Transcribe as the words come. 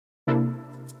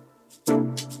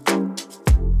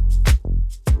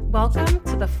Welcome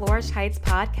to the Flourish Heights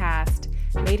podcast,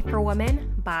 made for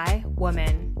women by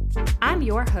women. I'm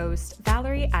your host,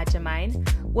 Valerie Adjamine,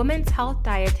 women's health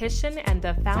dietitian and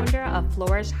the founder of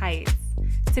Flourish Heights.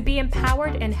 To be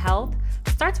empowered in health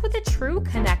starts with a true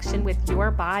connection with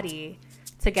your body.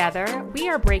 Together, we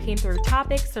are breaking through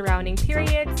topics surrounding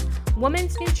periods,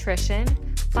 women's nutrition,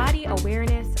 body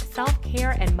awareness,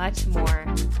 self-care, and much more.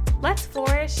 Let's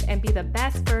flourish and be the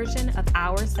best version of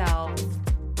ourselves.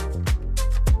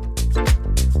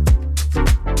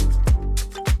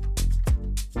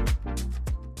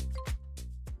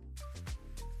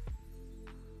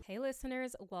 Hey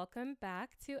listeners, welcome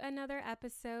back to another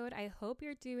episode. I hope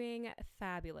you're doing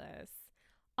fabulous.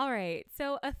 All right,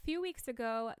 so a few weeks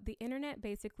ago, the internet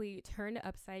basically turned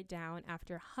upside down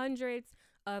after hundreds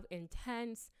of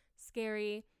intense,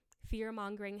 scary,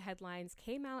 fear-mongering headlines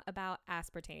came out about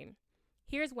aspartame.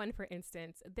 Here's one, for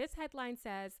instance. This headline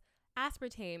says,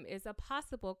 aspartame is a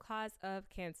possible cause of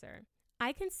cancer.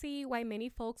 I can see why many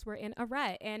folks were in a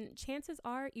rut, and chances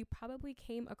are you probably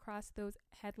came across those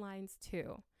headlines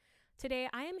too. Today,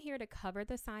 I am here to cover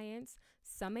the science.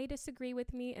 Some may disagree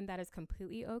with me, and that is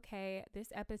completely okay.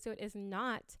 This episode is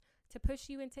not to push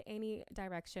you into any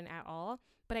direction at all,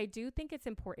 but I do think it's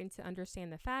important to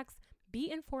understand the facts, be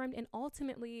informed, and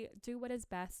ultimately do what is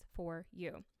best for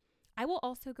you. I will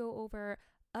also go over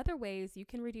other ways you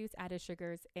can reduce added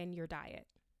sugars in your diet.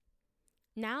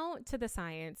 Now to the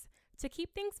science. To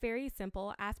keep things very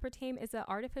simple, aspartame is an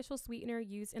artificial sweetener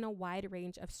used in a wide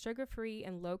range of sugar-free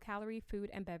and low-calorie food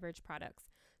and beverage products.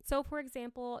 So, for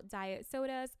example, diet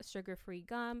sodas, sugar-free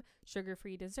gum,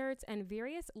 sugar-free desserts, and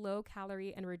various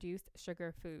low-calorie and reduced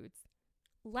sugar foods.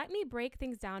 Let me break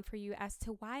things down for you as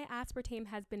to why aspartame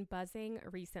has been buzzing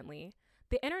recently.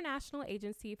 The International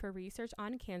Agency for Research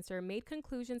on Cancer made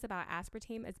conclusions about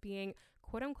aspartame as being,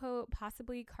 quote-unquote,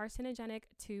 possibly carcinogenic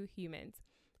to humans.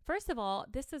 First of all,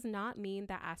 this does not mean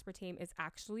that aspartame is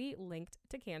actually linked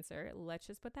to cancer. Let's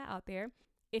just put that out there.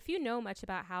 If you know much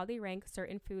about how they rank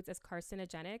certain foods as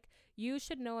carcinogenic, you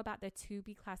should know about the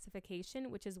 2B classification,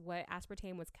 which is what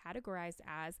aspartame was categorized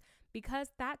as, because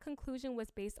that conclusion was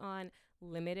based on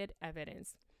limited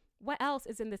evidence. What else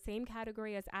is in the same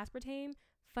category as aspartame?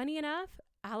 Funny enough,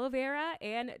 aloe vera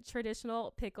and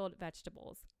traditional pickled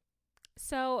vegetables.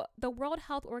 So the World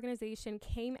Health Organization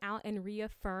came out and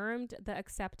reaffirmed the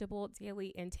acceptable daily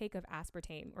intake of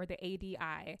aspartame, or the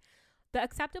ADI. The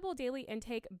acceptable daily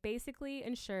intake basically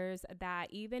ensures that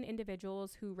even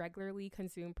individuals who regularly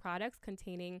consume products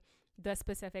containing the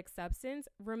specific substance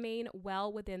remain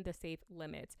well within the safe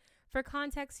limits. For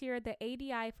context here, the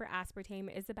ADI for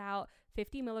aspartame is about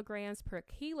 50 milligrams per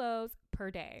kilos per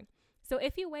day. So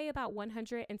if you weigh about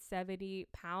 170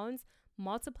 pounds,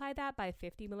 multiply that by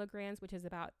 50 milligrams, which is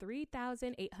about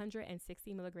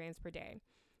 3,860 milligrams per day.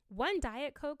 One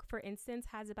Diet Coke, for instance,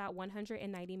 has about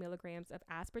 190 milligrams of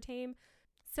aspartame.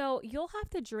 So you'll have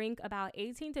to drink about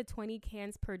 18 to 20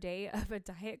 cans per day of a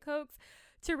Diet Coke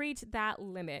to reach that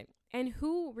limit. And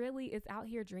who really is out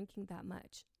here drinking that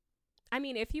much? I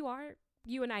mean, if you are,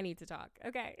 you and I need to talk,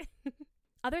 okay?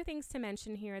 Other things to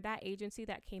mention here, that agency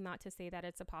that came out to say that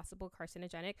it's a possible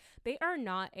carcinogenic, they are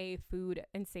not a food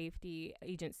and safety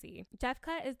agency.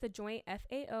 DEFCA is the joint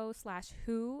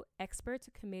FAO/WHO Expert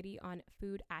Committee on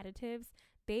Food Additives.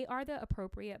 They are the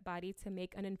appropriate body to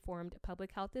make an informed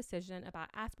public health decision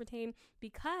about aspartame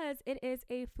because it is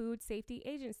a food safety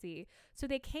agency. So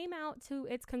they came out to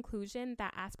its conclusion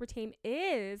that aspartame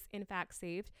is in fact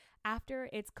safe after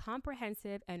its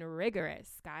comprehensive and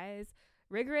rigorous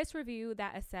review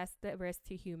that assessed the risk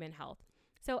to human health.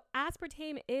 So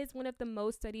aspartame is one of the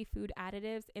most studied food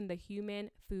additives in the human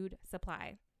food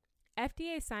supply.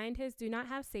 FDA scientists do not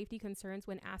have safety concerns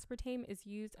when aspartame is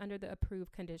used under the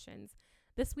approved conditions.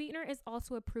 The sweetener is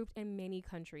also approved in many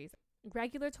countries.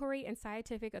 Regulatory and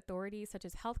scientific authorities such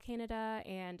as Health Canada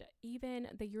and even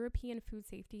the European Food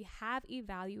Safety have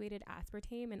evaluated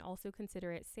aspartame and also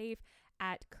consider it safe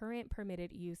at current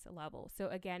permitted use levels. So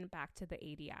again, back to the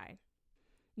ADI.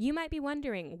 You might be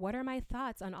wondering, what are my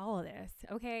thoughts on all of this?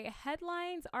 Okay,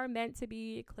 headlines are meant to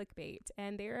be clickbait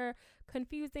and they're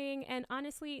confusing, and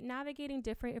honestly, navigating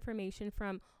different information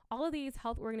from all of these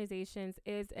health organizations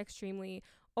is extremely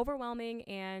overwhelming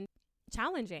and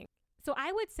challenging. So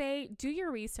I would say do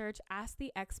your research, ask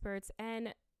the experts,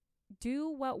 and do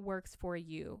what works for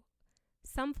you.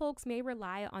 Some folks may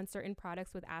rely on certain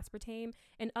products with aspartame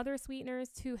and other sweeteners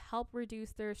to help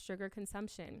reduce their sugar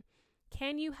consumption.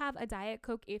 Can you have a Diet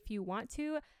Coke if you want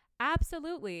to?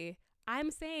 Absolutely. I'm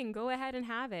saying go ahead and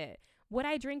have it. Would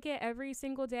I drink it every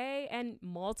single day and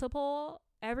multiple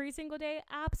every single day?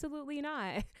 Absolutely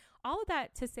not. All of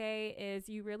that to say is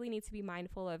you really need to be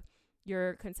mindful of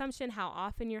your consumption, how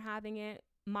often you're having it.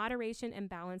 Moderation and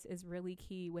balance is really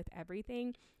key with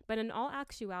everything. But in all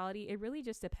actuality, it really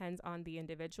just depends on the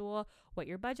individual, what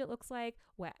your budget looks like,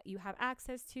 what you have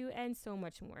access to, and so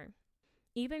much more.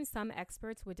 Even some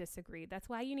experts would disagree. That's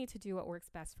why you need to do what works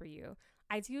best for you.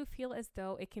 I do feel as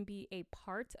though it can be a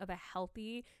part of a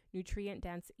healthy, nutrient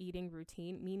dense eating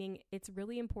routine, meaning it's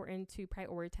really important to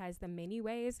prioritize the many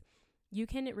ways you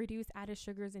can reduce added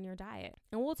sugars in your diet.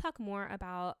 And we'll talk more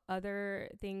about other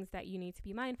things that you need to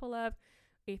be mindful of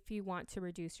if you want to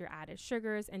reduce your added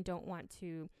sugars and don't want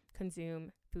to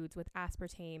consume foods with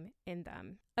aspartame in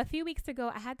them. A few weeks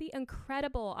ago, I had the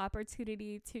incredible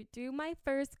opportunity to do my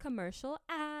first commercial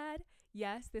ad.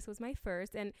 Yes, this was my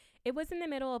first, and it was in the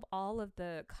middle of all of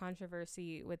the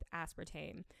controversy with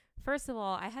aspartame. First of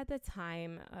all, I had the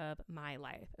time of my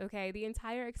life, okay? The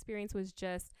entire experience was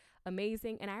just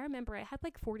amazing, and I remember I had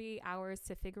like 48 hours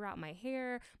to figure out my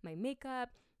hair, my makeup,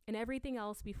 and everything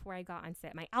else before I got on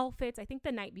set. My outfits, I think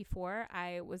the night before,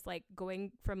 I was like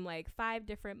going from like 5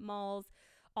 different malls,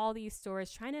 all these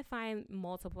stores, trying to find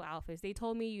multiple outfits. They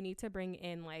told me you need to bring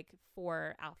in like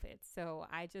 4 outfits. So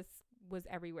I just was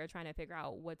everywhere trying to figure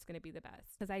out what's going to be the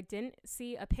best, because I didn't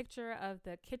see a picture of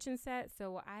the kitchen set.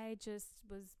 So I just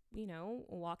was,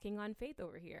 walking on faith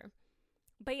over here.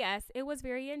 But yes, it was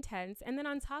very intense. And then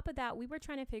on top of that, we were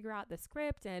trying to figure out the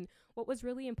script and what was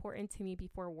really important to me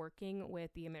before working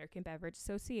with the American Beverage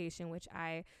Association, which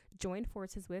I joined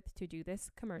forces with to do this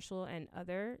commercial and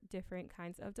other different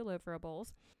kinds of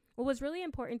deliverables. What was really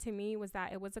important to me was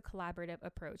that it was a collaborative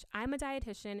approach. I'm a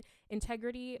dietitian.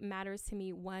 Integrity matters to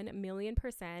me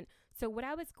 1,000,000%. So what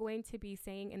I was going to be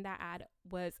saying in that ad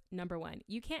was, number one,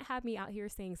 you can't have me out here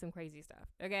saying some crazy stuff.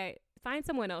 Okay, find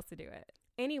someone else to do it.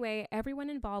 Anyway, everyone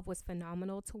involved was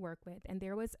phenomenal to work with, and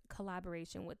there was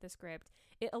collaboration with the script.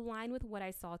 It aligned with what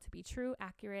I saw to be true,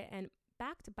 accurate, and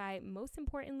backed by, most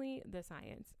importantly, the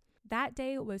science. That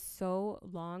day was so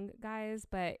long, guys,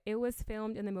 but it was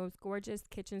filmed in the most gorgeous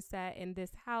kitchen set in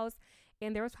this house,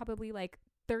 and there was probably like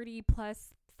 30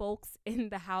 plus folks in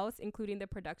the house, including the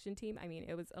production team. I mean,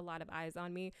 it was a lot of eyes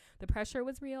on me. The pressure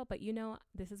was real, but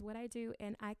this is what I do,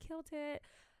 and I killed it.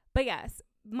 But yes,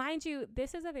 mind you,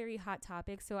 this is a very hot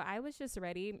topic, so I was just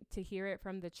ready to hear it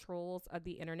from the trolls of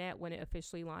the internet when it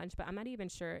officially launched, but I'm not even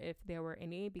sure if there were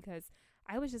any because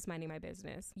I was just minding my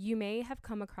business. You may have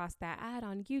come across that ad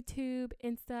on YouTube,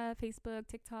 Insta, Facebook,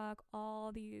 TikTok,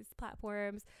 all these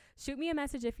platforms. Shoot me a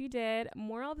message if you did.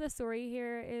 Moral of the story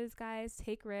here is, guys,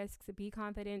 take risks, be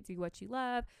confident, do what you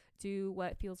love, do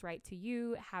what feels right to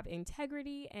you, have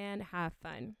integrity, and have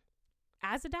fun.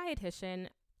 As a dietitian,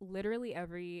 literally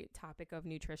every topic of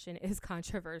nutrition is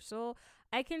controversial.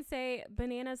 I can say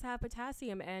bananas have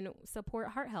potassium and support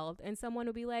heart health, and someone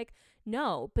will be like,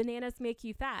 no, bananas make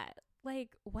you fat.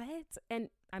 Like, what? And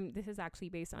this is actually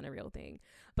based on a real thing.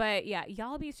 But yeah,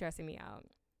 y'all be stressing me out.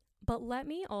 But let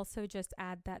me also just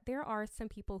add that there are some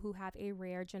people who have a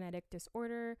rare genetic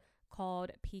disorder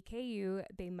called PKU.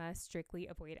 They must strictly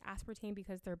avoid aspartame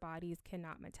because their bodies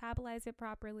cannot metabolize it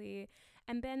properly.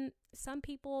 And then some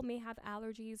people may have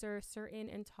allergies or certain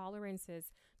intolerances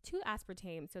to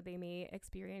aspartame. So they may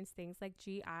experience things like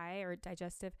GI or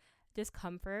digestive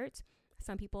discomfort.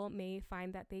 Some people may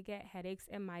find that they get headaches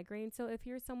and migraines. So if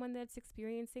you're someone that's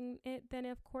experiencing it, then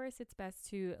of course it's best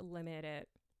to limit it.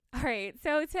 All right,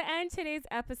 so to end today's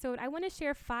episode, I want to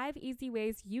share 5 easy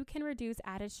ways you can reduce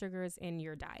added sugars in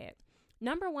your diet.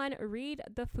 Number 1, read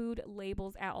the food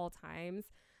labels at all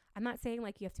times. I'm not saying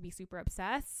like you have to be super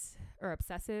obsessed or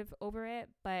obsessive over it,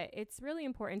 but it's really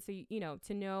important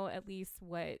to know at least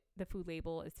what the food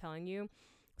label is telling you.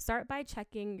 Start by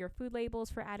checking your food labels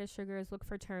for added sugars. Look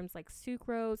for terms like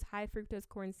sucrose, high fructose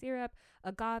corn syrup,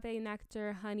 agave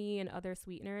nectar, honey, and other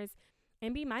sweeteners.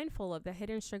 And be mindful of the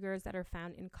hidden sugars that are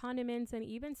found in condiments and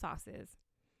even sauces.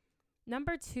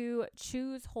 Number 2,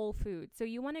 choose whole foods. So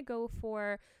you want to go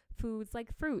for foods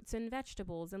like fruits and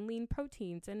vegetables and lean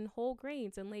proteins and whole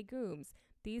grains and legumes.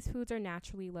 These foods are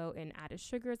naturally low in added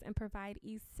sugars and provide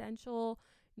essential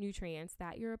nutrients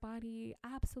that your body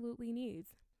absolutely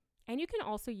needs. And you can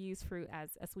also use fruit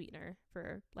as a sweetener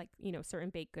for certain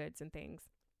baked goods and things.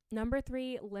 Number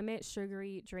 3, limit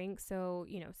sugary drinks. So,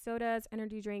 sodas,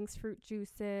 energy drinks, fruit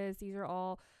juices. These are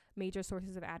all major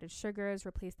sources of added sugars.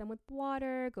 Replace them with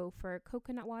water. Go for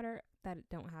coconut water that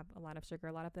don't have a lot of sugar.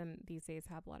 A lot of them these days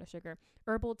have a lot of sugar.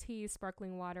 Herbal teas,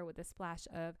 sparkling water with a splash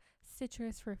of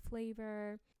citrus for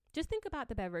flavor. Just think about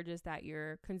the beverages that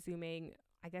you're consuming,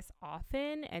 I guess,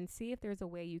 often, and see if there's a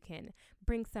way you can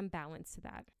bring some balance to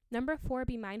that. Number 4,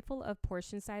 be mindful of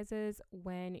portion sizes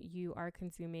when you are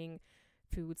consuming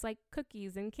foods like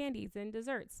cookies and candies and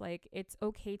desserts. Like, it's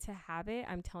okay to have it.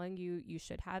 I'm telling you, you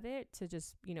should have it to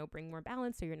just, bring more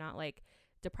balance, so you're not like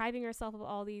depriving yourself of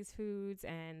all these foods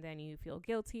and then you feel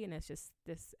guilty and it's just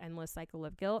this endless cycle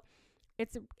of guilt.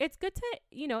 It's good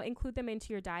to, include them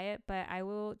into your diet, but I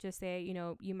will just say,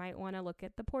 you might want to look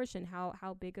at the portion,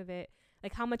 how big of it,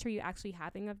 like how much are you actually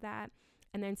having of that,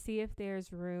 and then see if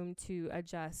there's room to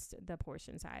adjust the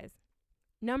portion size.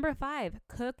 Number 5,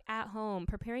 cook at home.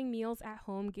 Preparing meals at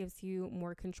home gives you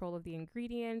more control of the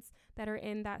ingredients that are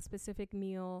in that specific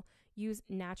meal. Use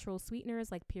natural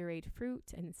sweeteners like pureed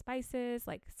fruit and spices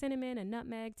like cinnamon and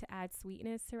nutmeg to add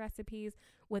sweetness to recipes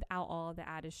without all of the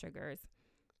added sugars.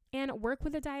 And work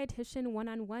with a dietitian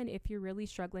one-on-one if you're really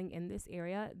struggling in this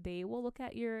area. They will look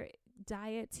at your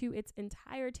diet to its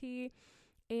entirety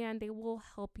and they will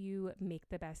help you make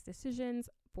the best decisions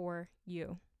for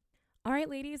you. All right,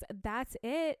 ladies, that's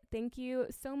it. Thank you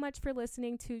so much for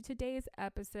listening to today's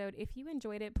episode. If you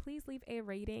enjoyed it, please leave a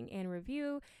rating and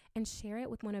review and share it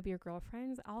with one of your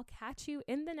girlfriends. I'll catch you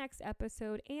in the next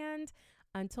episode. And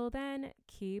until then,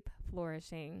 keep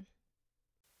flourishing.